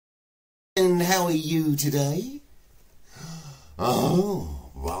And how are you today?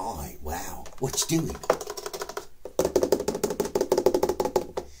 Oh, right, wow. What you doing?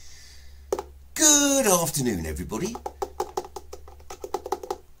 Good afternoon, everybody.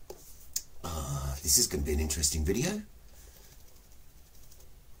 This is going to be an interesting video.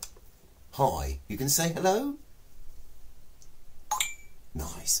 Hi, you can say hello?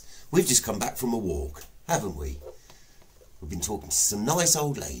 Nice. We've just come back from a walk, haven't we? We've been talking to some nice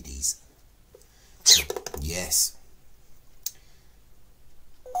old ladies. Yes.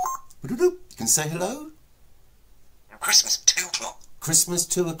 You can say hello? Christmas 2 o'clock. Christmas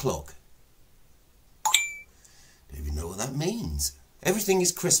 2 o'clock. Don't even know what that means. Everything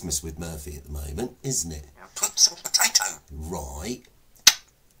is Christmas with Murphy at the moment, isn't it? Put some potato. Right.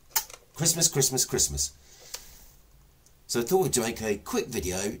 Christmas, Christmas, Christmas. So I thought I'd make a quick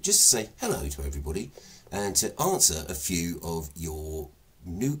video just to say hello to everybody and to answer a few of your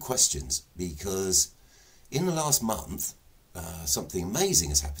new questions, because in the last month something amazing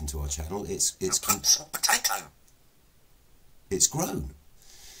has happened to our channel. It's grown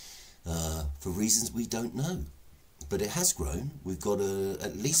for reasons we don't know, but it has grown. We've got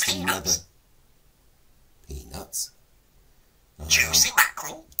at least another peanuts, juicy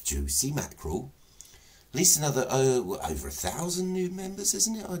mackerel, at least another over 1,000 new members,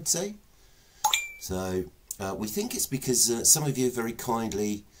 isn't it? I'd say. So we think it's because some of you are very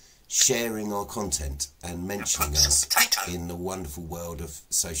kindly sharing our content and mentioning us in the wonderful world of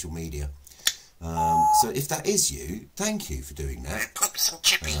social media. So if that is you, thank you for doing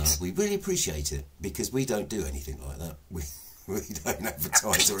that. We really appreciate it, because we don't do anything like that. We don't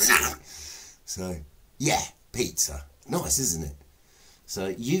advertise or anything. So yeah, pizza. Nice, isn't it? So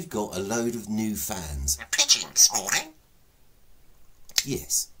you've got a load of new fans. A pigeon this morning.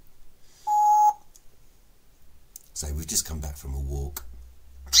 Yes. So we've just come back from a walk.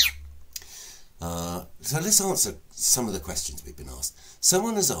 So let's answer some of the questions we've been asked.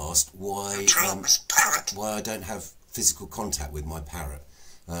 Someone has asked why I don't have physical contact with my parrot.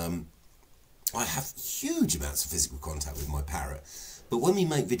 I have huge amounts of physical contact with my parrot, but when we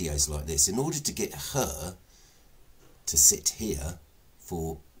make videos like this, in order to get her to sit here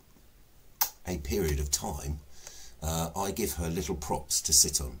for a period of time, I give her little props to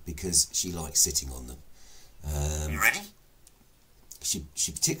sit on, because she likes sitting on them. You ready?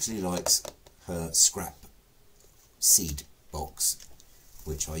 She particularly likes her scrap seed box,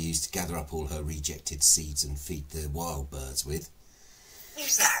 which I use to gather up all her rejected seeds and feed the wild birds with.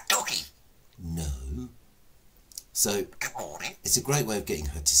 Who's that, doggy? No. So good morning. It's a great way of getting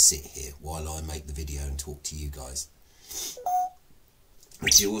her to sit here while I make the video and talk to you guys.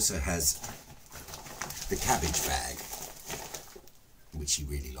 And she also has the cabbage bag, which she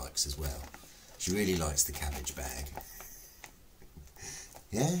really likes as well. She really likes the cabbage bag.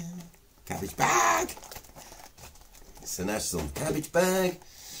 Yeah, cabbage bag. So now she's on the cabbage bag.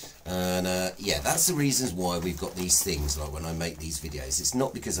 And yeah, that's the reasons why we've got these things, like when I make these videos. It's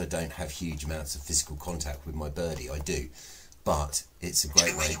not because I don't have huge amounts of physical contact with my birdie, I do. But it's a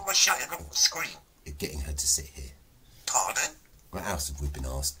great way of getting her to sit here. Pardon? What else have we been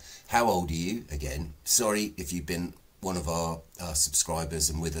asked? How old are you? Again, sorry if you've been one of our subscribers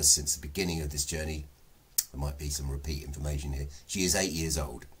and with us since the beginning of this journey. There might be some repeat information here. She is 8 years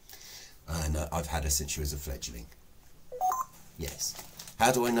old, and I've had her since she was a fledgling. Yes.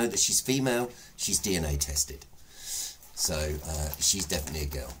 How do I know that she's female? She's DNA tested. So she's definitely a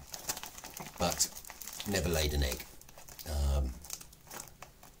girl, but never laid an egg,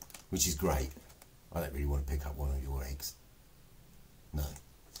 which is great. I don't really want to pick up one of your eggs. No.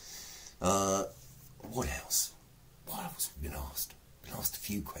 What else? What else have we been asked? Been asked a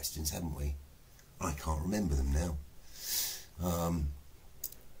few questions, haven't we? I can't remember them now.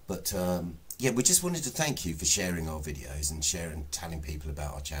 Yeah, we just wanted to thank you for sharing our videos and telling people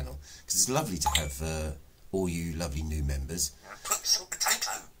about our channel, because it's lovely to have all you lovely new members. Put some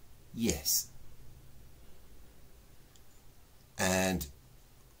potato. Yes. And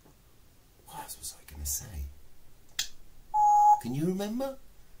what else was I going to say? Can you remember?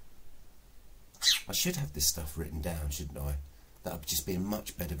 I should have this stuff written down, shouldn't I? That would just be a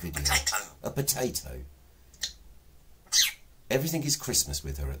much better video. Potato. A potato. Everything is Christmas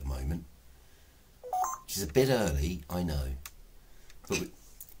with her at the moment. She's a bit early, I know. But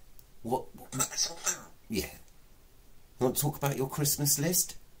what? Yeah. You want to talk about your Christmas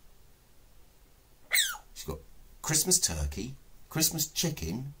list? She's got Christmas turkey, Christmas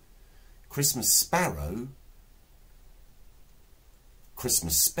chicken, Christmas sparrow,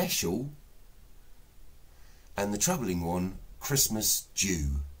 Christmas special, and the troubling one, Christmas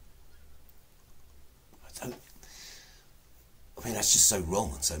Jew. I mean, that's just so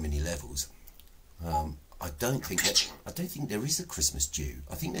wrong on so many levels. I don't think there is a Christmas Jew.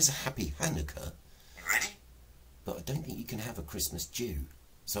 I think there's a Happy Hanukkah. Ready? But I don't think you can have a Christmas Jew.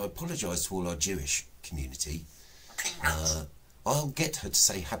 So I apologise to all our Jewish community. I'll get her to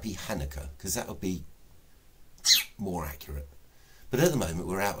say Happy Hanukkah, because that'll be more accurate. But at the moment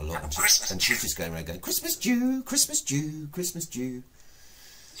we're out a lot, and she's just going around going, Christmas Jew, Christmas Jew, Christmas Jew.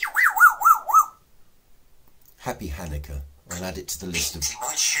 Happy Hanukkah. I'll add it to the list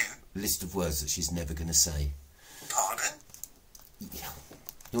of words that she's never going to say. Pardon? Yeah.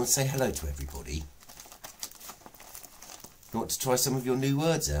 You want to say hello to everybody? You want to try some of your new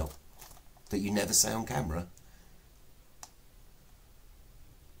words out that you never say on camera?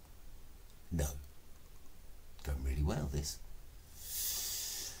 No. Going really well, this.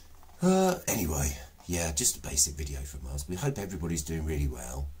 Anyway, yeah, just a basic video from us. We hope everybody's doing really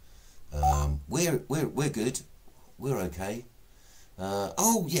well. We're good. We're okay.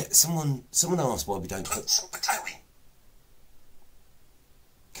 Oh yeah, someone asked why we don't put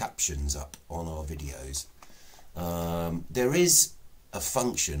captions up on our videos. There is a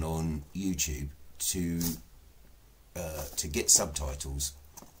function on YouTube to get subtitles.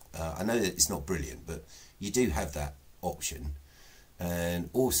 I know that it's not brilliant, but you do have that option. And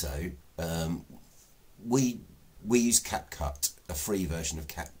also, we use CapCut, a free version of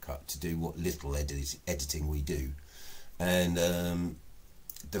CapCut, to do what little editing we do. And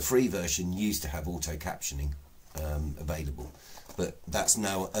the free version used to have auto captioning available, but that's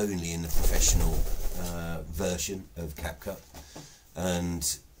now only in the professional version of CapCut.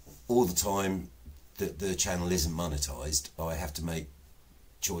 And all the time that the channel isn't monetized, I have to make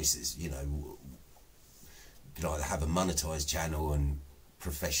choices. You know, you could either have a monetized channel and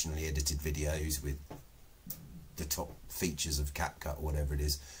professionally edited videos with the top features of CapCut or whatever it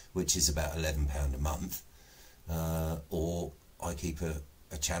is, which is about £11 a month, or I keep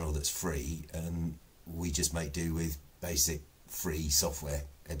a channel that's free and we just make do with basic free software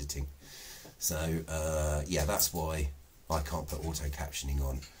editing. So yeah, that's why I can't put auto captioning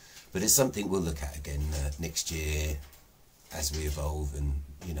on, but it's something we'll look at again next year as we evolve and,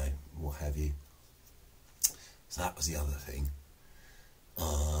 you know, what have you. So that was the other thing.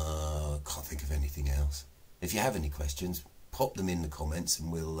 Can't think of anything else. If you have any questions, pop them in the comments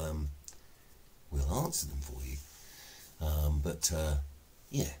and we'll answer them for you. But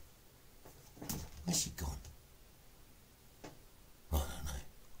yeah, where's she gone? I don't know.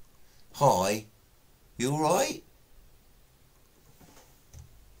 Hi, you all right?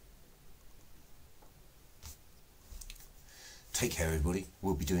 Take care, everybody.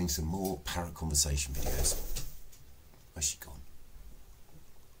 We'll be doing some more parrot conversation videos. Where's she gone?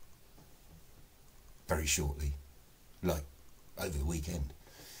 Very shortly, like over the weekend.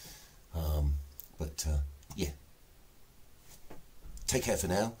 But yeah, take care for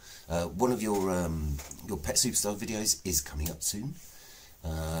now. One of your Pet Superstar videos is coming up soon.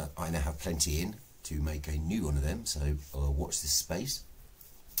 I now have plenty in to make a new one of them, so watch this space.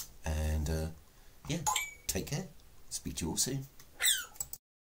 And yeah, take care. Speak to you all soon.